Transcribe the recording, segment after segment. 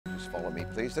Just follow me,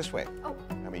 please. This way. Oh.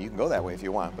 I mean, you can go that way if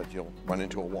you want, but you'll run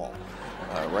into a wall.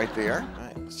 Right there. All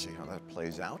right, let's see how that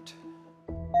plays out.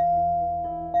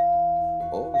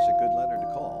 Always a good letter to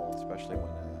call, especially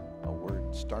when a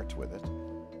word starts with it.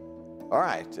 All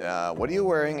right, what are you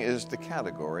wearing is the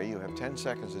category. You have 10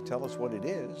 seconds to tell us what it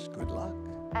is. Good luck.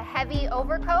 A heavy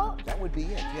overcoat? That would be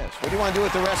it, yes. What do you want to do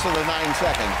with the rest of the 9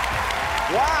 seconds?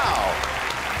 Wow!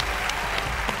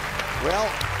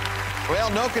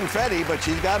 Well, no confetti, but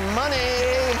she's got money!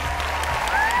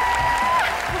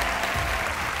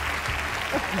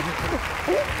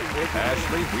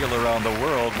 Ashley Wheel Around the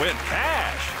World with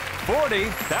cash,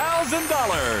 $40,000.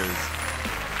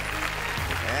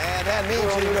 And that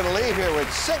means she's going to leave here with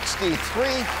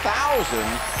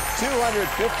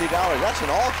 $63,250. That's an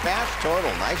all-cash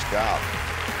total. Nice job.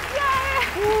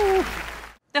 Yay!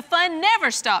 The fun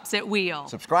never stops at Wheel.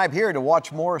 Subscribe here to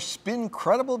watch more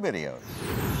Spincredible videos.